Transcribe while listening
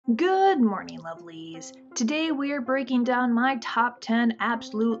Good morning, lovelies. Today we are breaking down my top 10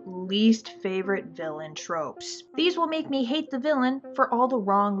 absolute least favorite villain tropes. These will make me hate the villain for all the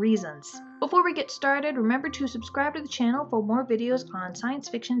wrong reasons. Before we get started, remember to subscribe to the channel for more videos on science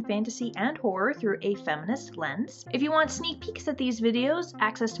fiction, fantasy, and horror through a feminist lens. If you want sneak peeks at these videos,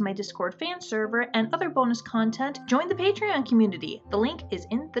 access to my Discord fan server, and other bonus content, join the Patreon community. The link is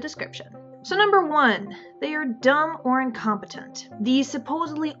in the description. So number 1, they are dumb or incompetent. The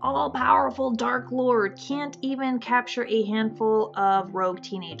supposedly all-powerful Dark Lord can't even capture a handful of rogue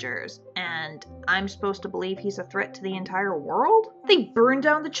teenagers, and I'm supposed to believe he's a threat to the entire world? They burned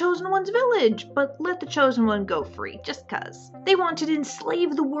down the Chosen One's village, but let the Chosen One go free, just cuz. They wanted to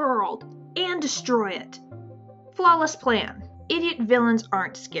enslave the world and destroy it. Flawless plan. Idiot villains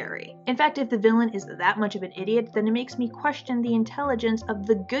aren't scary. In fact, if the villain is that much of an idiot, then it makes me question the intelligence of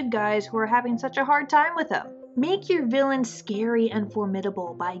the good guys who are having such a hard time with him. Make your villain scary and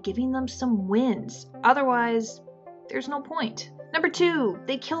formidable by giving them some wins. Otherwise, there's no point. Number 2,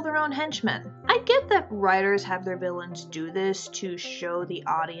 they kill their own henchmen. I get that writers have their villains do this to show the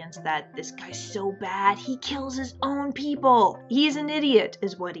audience that this guy's so bad, he kills his own people. He's an idiot,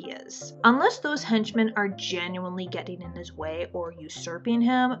 is what he is. Unless those henchmen are genuinely getting in his way or usurping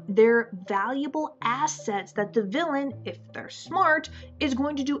him, they're valuable assets that the villain, if they're smart, is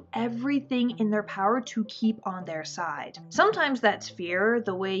going to do everything in their power to keep on their side. Sometimes that's fear,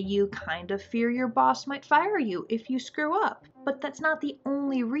 the way you kind of fear your boss might fire you if you screw up. But that's not the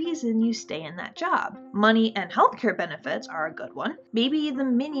only reason you stay in that job. Money and healthcare benefits are a good one. Maybe the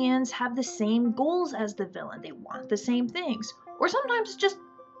minions have the same goals as the villain. They want the same things. Or sometimes it's just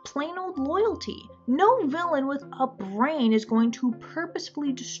plain old loyalty. No villain with a brain is going to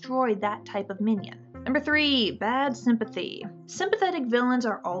purposefully destroy that type of minion. Number 3, bad sympathy. Sympathetic villains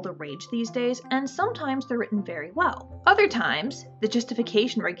are all the rage these days, and sometimes they're written very well. Other times, the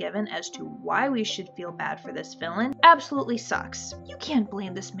justification we're given as to why we should feel bad for this villain absolutely sucks. You can't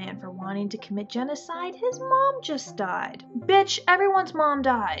blame this man for wanting to commit genocide. His mom just died. Bitch, everyone's mom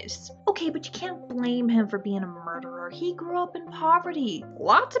dies. Okay, but you can't blame him for being a murderer. He grew up in poverty.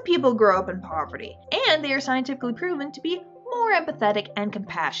 Lots of people grow up in poverty, and they are scientifically proven to be more empathetic and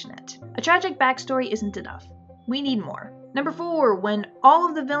compassionate. A tragic backstory isn't enough. We need more. Number 4, when all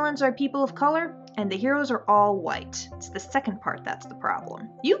of the villains are people of color and the heroes are all white. It's the second part that's the problem.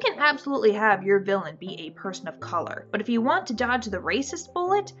 You can absolutely have your villain be a person of color, but if you want to dodge the racist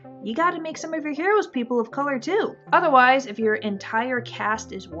bullet, you gotta make some of your heroes people of color too. Otherwise, if your entire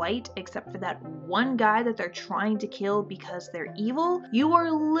cast is white except for that one guy that they're trying to kill because they're evil, you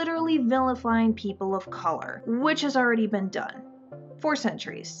are literally vilifying people of color, which has already been done for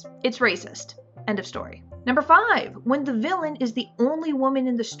centuries. It's racist. End of story. Number 5, when the villain is the only woman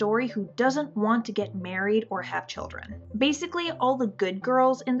in the story who doesn't want to get married or have children. Basically, all the good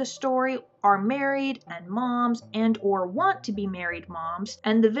girls in the story are married and moms and or want to be married moms,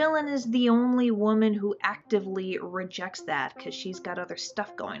 and the villain is the only woman who actively rejects that because she's got other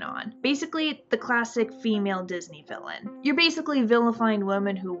stuff going on. Basically, the classic female Disney villain. You're basically vilifying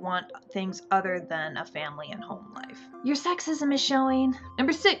women who want things other than a family and home life. Your sexism is showing.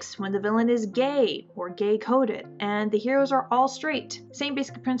 Number 6, when the villain is gay or gay-coded, and the heroes are all straight. Same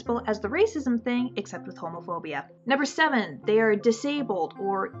basic principle as the racism thing, except with homophobia. Number 7, they are disabled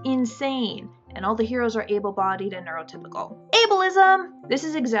or insane, and all the heroes are able-bodied and neurotypical. Ableism! This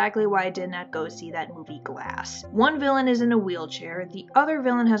is exactly why I did not go see that movie Glass. One villain is in a wheelchair, the other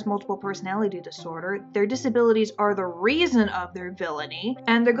villain has multiple personality disorder, their disabilities are the reason of their villainy,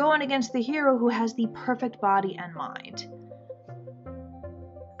 and they're going against the hero who has the perfect body and mind.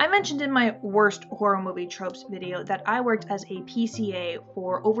 I mentioned in my worst horror movie tropes video that I worked as a PCA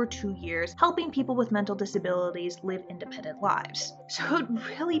for over 2 years, helping people with mental disabilities live independent lives. So it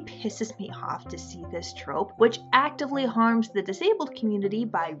really pisses me off to see this trope, which actively harms the disabled community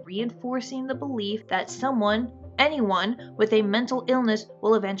by reinforcing the belief that anyone with a mental illness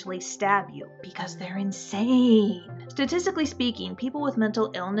will eventually stab you because they're insane. Statistically speaking, people with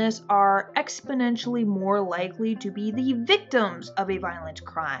mental illness are exponentially more likely to be the victims of a violent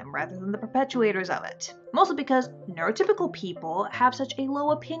crime rather than the perpetuators of it. Mostly because neurotypical people have such a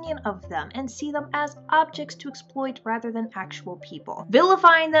low opinion of them and see them as objects to exploit rather than actual people.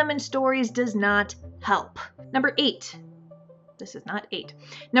 Vilifying them in stories does not help. Number 8. This is not 8.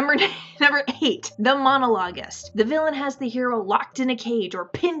 Number 8, the monologuist. The villain has the hero locked in a cage or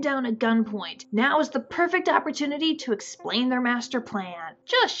pinned down at gunpoint. Now is the perfect opportunity to explain their master plan.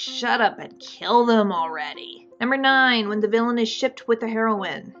 Just shut up and kill them already. Number 9, when the villain is shipped with the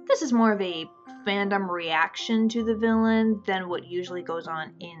heroine. This is more of a fandom reaction to the villain than what usually goes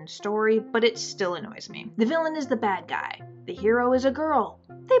on in story, but it still annoys me. The villain is the bad guy. The hero is a girl.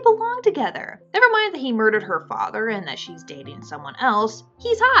 They belong together. Never mind that he murdered her father and that she's dating someone else.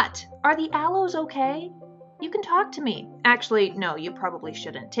 He's hot. Are the aloes okay? You can talk to me. Actually, no, you probably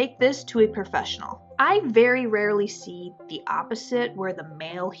shouldn't. Take this to a professional. I very rarely see the opposite, where the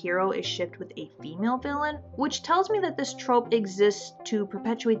male hero is shipped with a female villain, which tells me that this trope exists to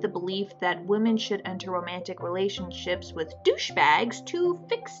perpetuate the belief that women should enter romantic relationships with douchebags to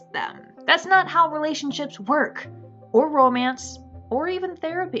fix them. That's not how relationships work, or romance, or even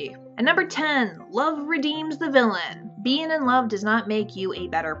therapy. And number 10, love redeems the villain. Being in love does not make you a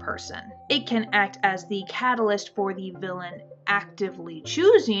better person. It can act as the catalyst for the villain actively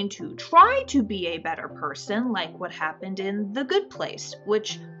choosing to try to be a better person, like what happened in The Good Place,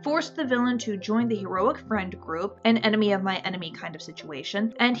 which forced the villain to join the heroic friend group, an enemy of my enemy kind of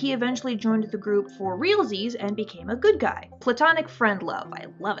situation, and he eventually joined the group for realsies and became a good guy. Platonic friend love, I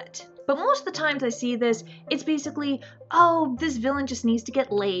love it. But most of the times I see this, it's basically, oh, this villain just needs to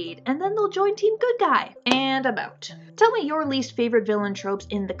get laid, and then they'll join Team Good Guy. And I'm out. Tell me your least favorite villain tropes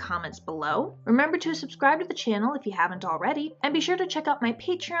in the comments below. Remember to subscribe to the channel if you haven't already, and be sure to check out my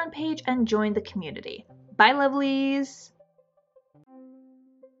Patreon page and join the community. Bye, lovelies!